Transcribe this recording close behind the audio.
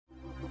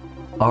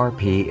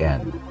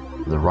RPN,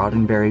 the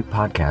Roddenberry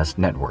Podcast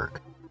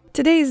Network.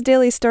 Today's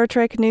daily Star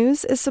Trek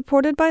news is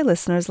supported by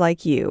listeners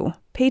like you,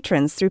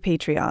 patrons through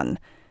Patreon.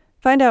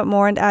 Find out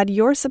more and add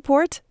your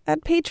support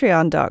at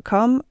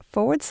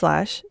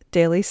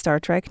patreon.com/Daily Star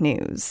Trek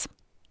News.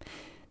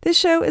 This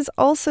show is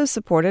also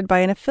supported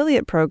by an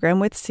affiliate program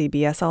with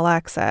CBS All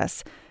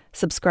Access.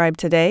 Subscribe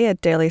today at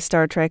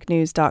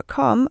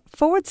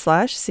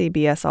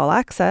dailystartreknews.com/CBS All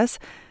Access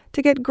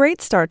to get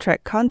great Star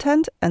Trek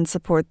content and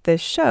support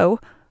this show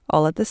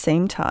all at the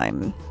same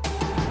time.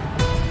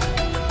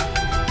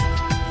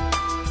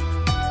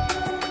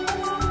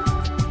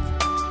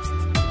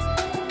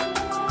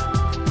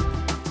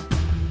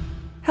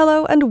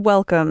 Hello and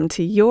welcome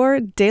to your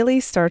daily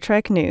Star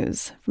Trek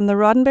news from the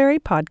Roddenberry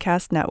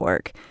Podcast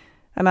Network.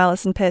 I'm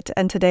Allison Pitt,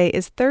 and today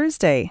is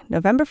Thursday,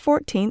 November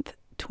 14th,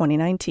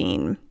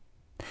 2019.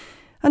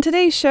 On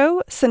today's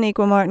show,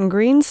 Sonequa Martin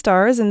Green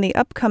stars in the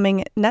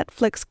upcoming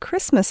Netflix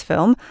Christmas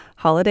film,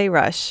 Holiday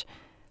Rush.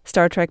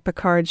 Star Trek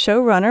Picard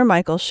showrunner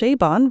Michael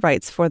Chabon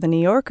writes for The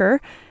New Yorker,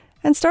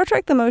 and Star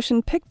Trek the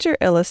Motion Picture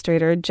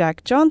illustrator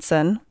Jack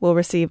Johnson will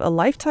receive a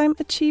Lifetime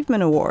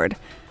Achievement Award.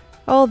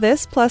 All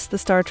this plus the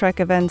Star Trek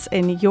events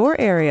in your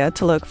area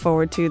to look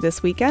forward to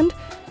this weekend,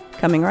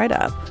 coming right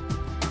up.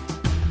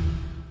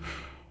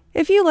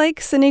 If you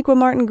like Sonequa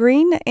Martin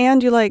Green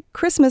and you like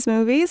Christmas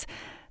movies,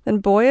 then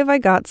boy have I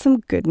got some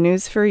good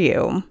news for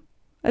you.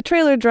 A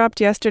trailer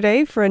dropped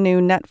yesterday for a new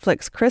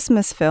Netflix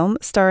Christmas film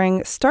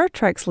starring Star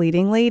Trek's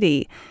leading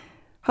lady.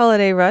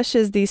 Holiday Rush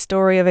is the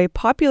story of a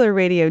popular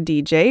radio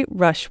DJ,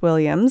 Rush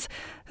Williams,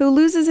 who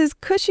loses his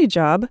cushy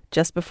job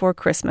just before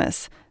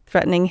Christmas,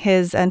 threatening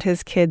his and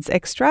his kids'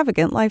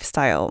 extravagant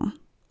lifestyle.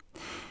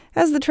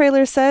 As the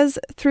trailer says,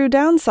 through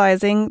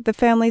downsizing, the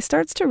family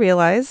starts to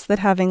realize that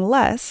having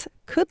less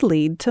could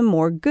lead to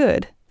more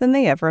good than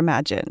they ever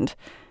imagined.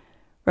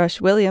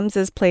 Rush Williams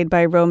is played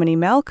by Romany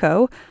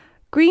Malco.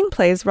 Green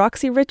plays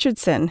Roxy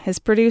Richardson, his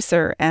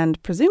producer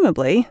and,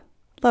 presumably,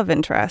 love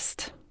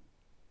interest.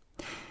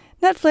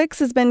 Netflix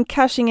has been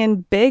cashing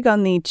in big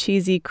on the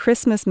cheesy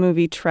Christmas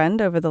movie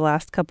trend over the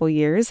last couple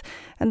years,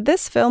 and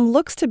this film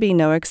looks to be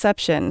no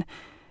exception.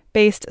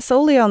 Based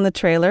solely on the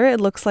trailer,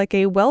 it looks like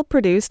a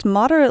well-produced,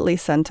 moderately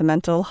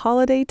sentimental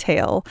holiday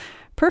tale,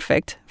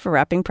 perfect for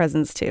wrapping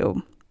presents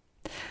to.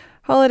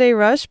 Holiday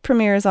Rush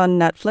premieres on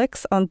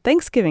Netflix on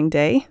Thanksgiving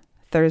Day,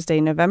 Thursday,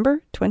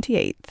 November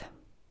 28th.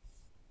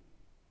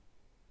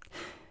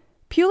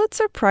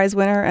 Pulitzer Prize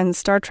winner and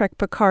Star Trek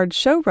Picard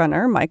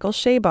showrunner Michael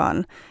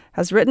Chabon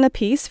has written a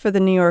piece for The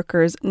New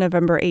Yorker's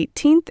November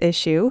 18th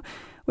issue,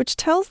 which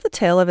tells the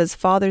tale of his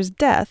father's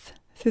death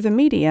through the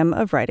medium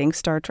of writing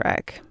Star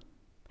Trek.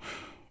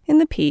 In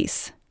the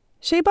piece,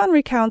 Chabon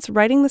recounts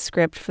writing the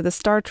script for the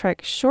Star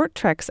Trek Short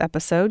Treks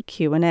episode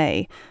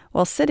Q&A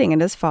while sitting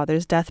at his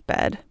father's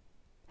deathbed.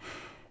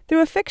 Through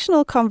a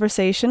fictional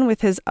conversation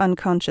with his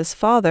unconscious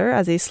father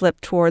as he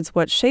slipped towards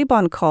what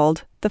Chabon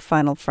called the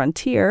final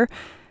frontier,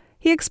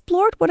 he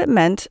explored what it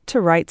meant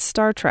to write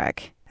Star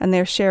Trek and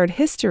their shared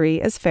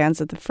history as fans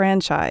of the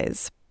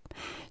franchise.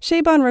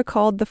 Chabon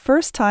recalled the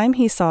first time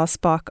he saw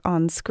Spock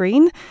on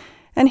screen,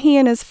 and he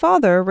and his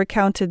father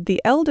recounted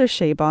the elder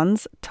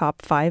Chabon's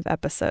top 5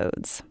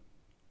 episodes.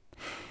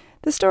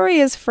 The story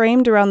is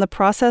framed around the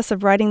process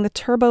of writing the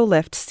turbo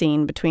lift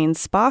scene between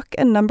Spock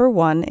and Number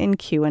 1 in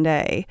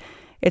Q&A.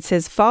 It's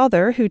his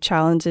father who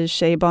challenges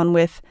Chabon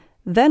with,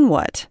 "Then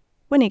what?"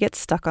 when he gets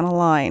stuck on a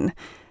line.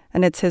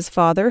 And it's his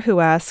father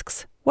who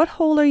asks, "What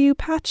hole are you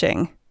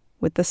patching?"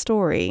 with the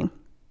story.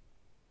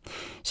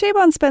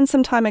 Chabon spends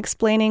some time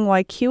explaining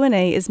why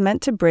Q&A is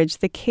meant to bridge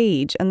the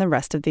cage and the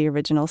rest of the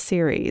original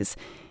series.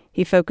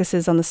 He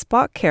focuses on the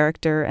Spock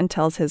character and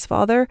tells his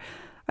father,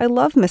 "I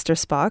love Mr.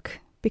 Spock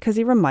because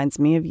he reminds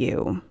me of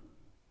you."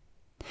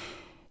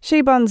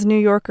 Chabon's New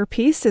Yorker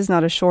piece is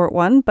not a short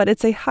one, but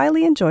it's a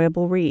highly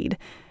enjoyable read.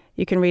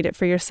 You can read it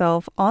for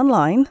yourself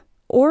online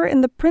or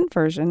in the print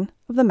version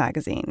of the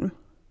magazine.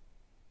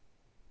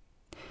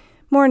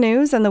 More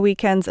news and the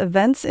weekend's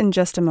events in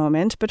just a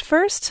moment, but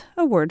first,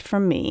 a word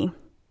from me.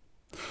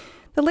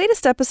 The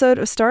latest episode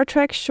of Star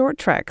Trek Short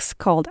Treks,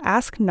 called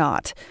Ask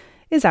Not,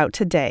 is out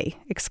today,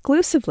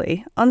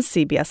 exclusively on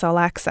CBS All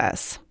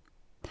Access.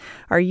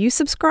 Are you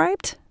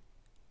subscribed?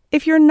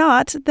 If you're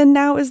not, then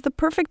now is the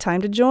perfect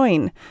time to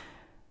join.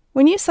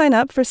 When you sign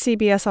up for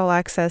CBS All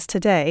Access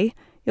today,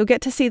 you'll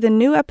get to see the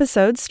new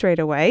episodes straight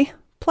away,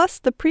 plus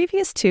the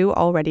previous 2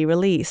 already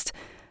released,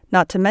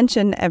 not to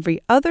mention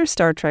every other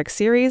Star Trek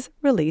series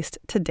released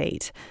to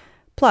date.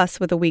 Plus,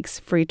 with a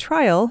week's free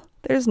trial,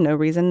 there's no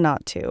reason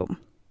not to.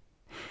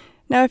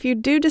 Now, if you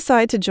do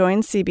decide to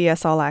join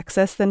CBS All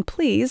Access, then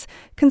please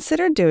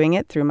consider doing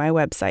it through my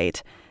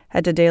website.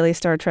 Head to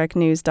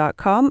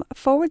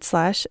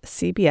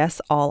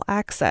dailystartreknews.com/CBS All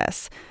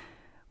Access.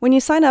 When you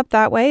sign up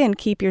that way and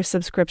keep your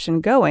subscription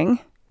going,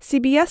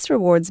 CBS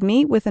rewards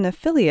me with an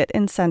affiliate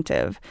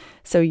incentive,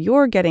 so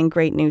you're getting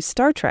great new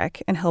Star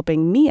Trek and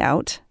helping me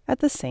out at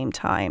the same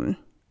time.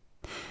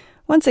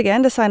 Once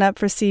again, to sign up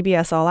for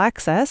CBS All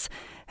Access,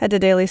 Head to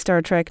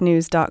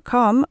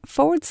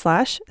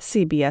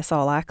dailystartreknews.com/CBS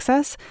All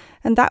Access,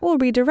 and that will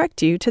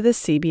redirect you to the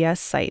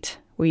CBS site,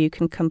 where you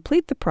can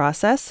complete the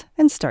process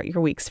and start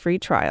your week's free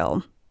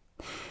trial.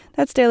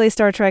 That's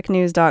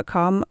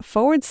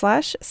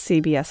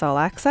dailystartreknews.com/CBS All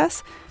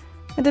Access,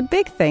 and a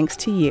big thanks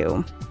to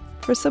you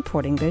for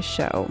supporting this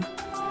show.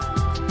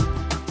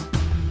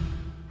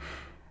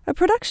 A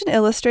production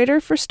illustrator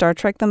for Star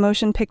Trek the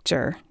Motion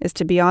Picture is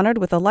to be honored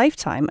with a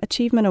Lifetime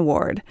Achievement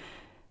Award.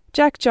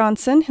 Jack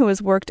Johnson, who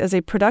has worked as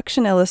a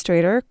production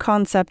illustrator,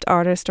 concept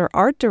artist, or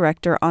art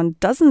director on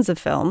dozens of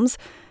films,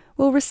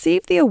 will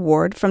receive the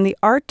award from the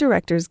Art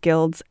Directors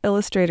Guild's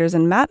Illustrators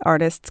and Matte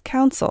Artists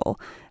Council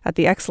at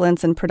the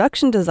Excellence in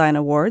Production Design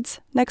Awards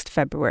next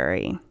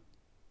February.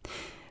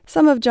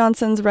 Some of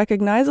Johnson's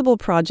recognizable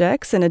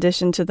projects, in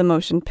addition to the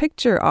motion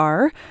picture,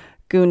 are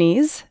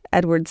Goonies,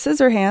 Edward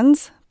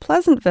Scissorhands,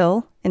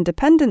 Pleasantville,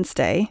 Independence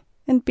Day,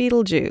 and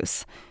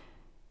Beetlejuice.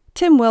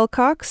 Tim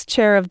Wilcox,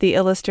 chair of the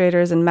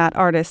Illustrators and Matte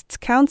Artists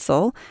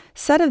Council,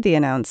 said of the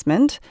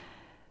announcement,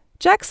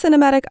 "Jack's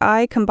cinematic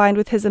eye, combined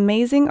with his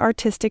amazing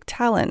artistic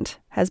talent,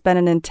 has been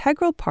an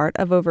integral part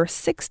of over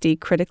 60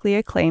 critically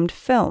acclaimed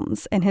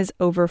films in his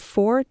over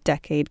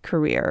 4-decade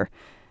career.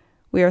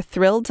 We are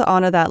thrilled to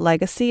honor that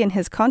legacy and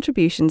his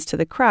contributions to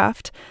the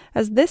craft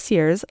as this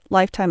year's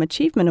Lifetime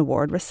Achievement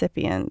Award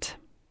recipient."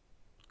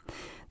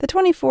 The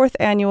 24th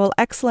Annual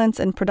Excellence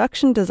in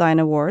Production Design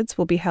Awards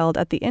will be held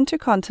at the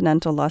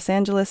Intercontinental Los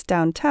Angeles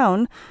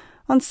downtown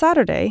on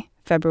Saturday,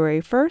 February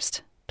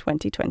 1st,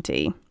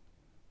 2020.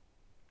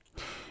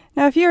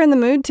 Now, if you're in the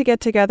mood to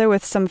get together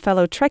with some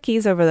fellow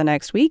Trekkies over the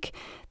next week,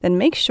 then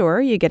make sure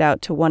you get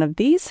out to one of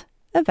these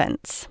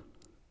events.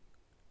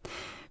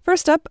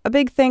 First up, a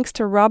big thanks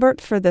to Robert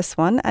for this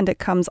one, and it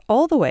comes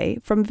all the way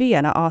from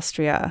Vienna,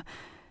 Austria.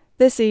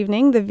 This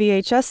evening, the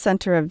VHS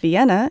Center of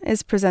Vienna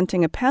is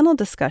presenting a panel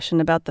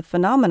discussion about the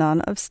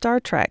phenomenon of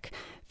Star Trek,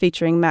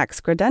 featuring Max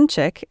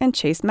Grodenchik and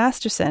Chase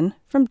Masterson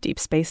from Deep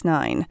Space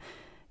Nine.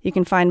 You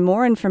can find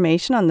more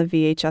information on the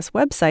VHS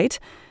website,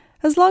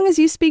 as long as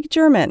you speak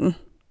German,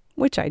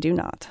 which I do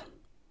not.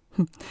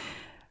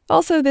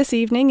 Also this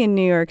evening in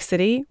New York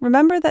City,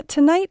 remember that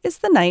tonight is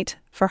the night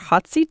for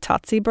Hotsy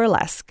Totsy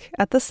Burlesque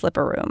at the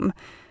Slipper Room.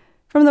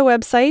 From the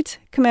website,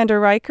 Commander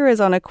Riker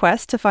is on a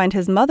quest to find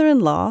his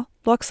mother-in-law,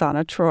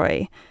 Loxana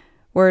Troi.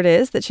 Word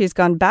is that she's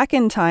gone back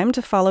in time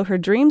to follow her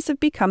dreams of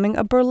becoming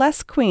a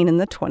burlesque queen in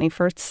the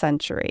 21st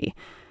century.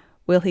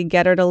 Will he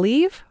get her to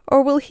leave,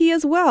 or will he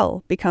as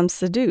well become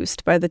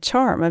seduced by the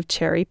charm of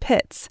Cherry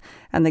Pitts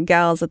and the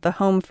gals at the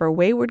Home for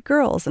Wayward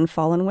Girls and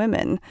Fallen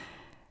Women?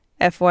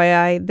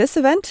 FYI, this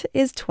event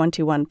is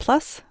 21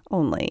 plus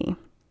only.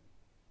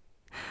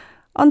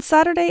 On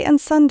Saturday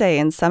and Sunday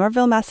in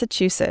Somerville,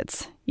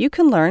 Massachusetts, you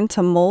can learn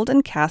to mold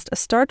and cast a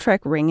Star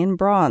Trek ring in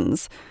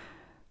bronze.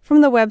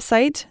 From the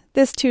website,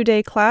 this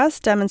 2-day class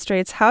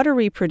demonstrates how to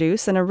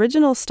reproduce an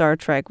original Star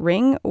Trek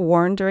ring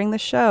worn during the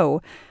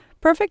show.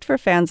 Perfect for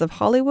fans of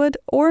Hollywood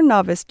or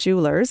novice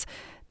jewelers,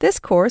 this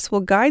course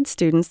will guide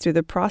students through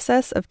the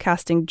process of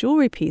casting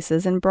jewelry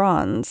pieces in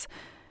bronze.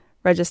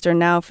 Register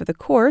now for the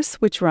course,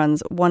 which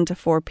runs 1 to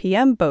 4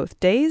 p.m. both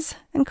days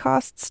and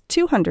costs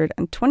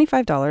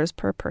 $225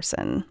 per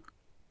person.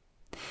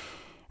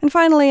 And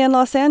finally, in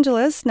Los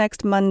Angeles,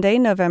 next Monday,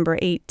 November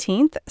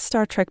 18th,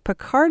 Star Trek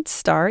Picard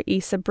star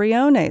Issa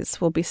Briones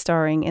will be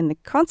starring in the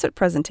concert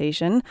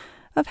presentation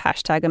of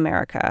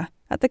 #America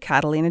at the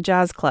Catalina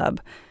Jazz Club.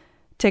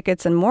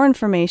 Tickets and more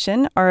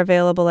information are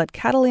available at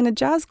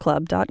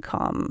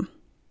catalinajazzclub.com.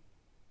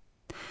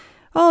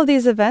 All of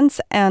these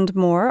events and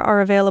more are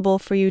available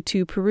for you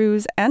to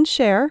peruse and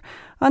share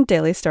on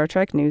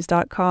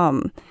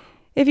dailystartreknews.com.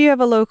 If you have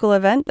a local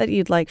event that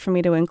you'd like for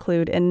me to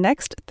include in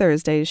next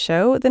Thursday's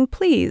show, then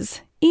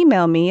please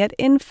email me at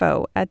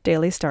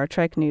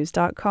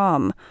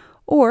info@dailystartreknews.com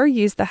or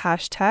use the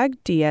hashtag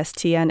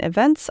DSTN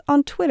events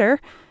on Twitter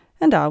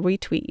and I'll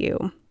retweet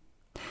you.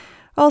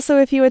 Also,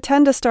 if you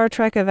attend a Star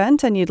Trek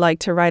event and you'd like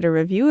to write a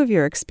review of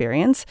your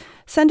experience,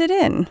 send it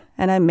in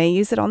and I may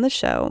use it on the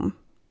show.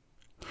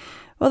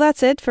 Well,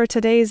 that's it for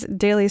today's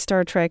Daily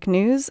Star Trek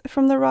News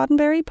from the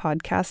Roddenberry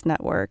Podcast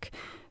Network.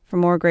 For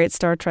more great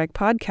Star Trek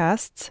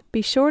podcasts,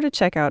 be sure to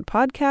check out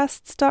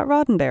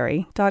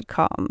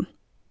podcasts.roddenberry.com.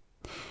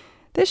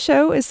 This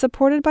show is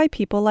supported by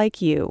people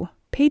like you,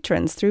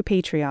 patrons through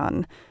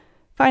Patreon.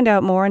 Find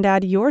out more and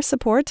add your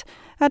support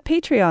at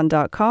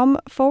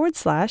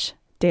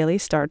patreon.com/Daily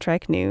Star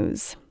Trek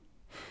News.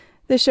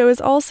 This show is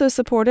also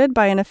supported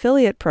by an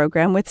affiliate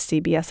program with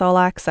CBS All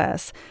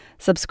Access.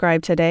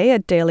 Subscribe today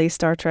at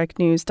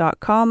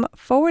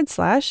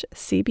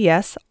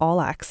dailystartreknews.com/CBS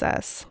All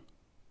Access.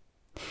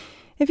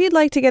 If you'd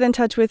like to get in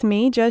touch with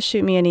me, just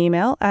shoot me an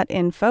email at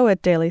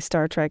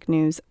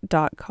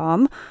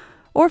info@dailystartreknews.com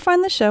or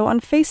find the show on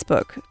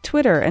Facebook,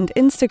 Twitter, and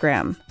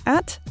Instagram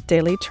at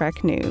Daily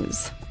Trek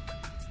News.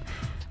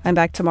 I'm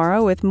back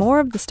tomorrow with more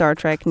of the Star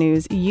Trek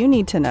news you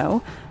need to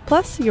know,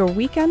 plus your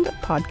weekend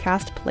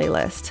podcast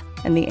playlist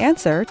and the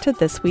answer to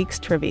this week's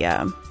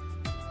trivia.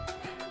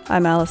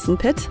 I'm Allison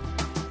Pitt.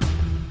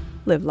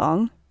 Live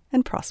long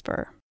and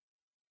prosper.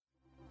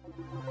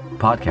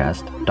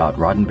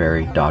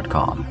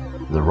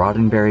 podcast.roddenberry.com, the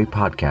Roddenberry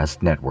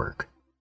Podcast Network.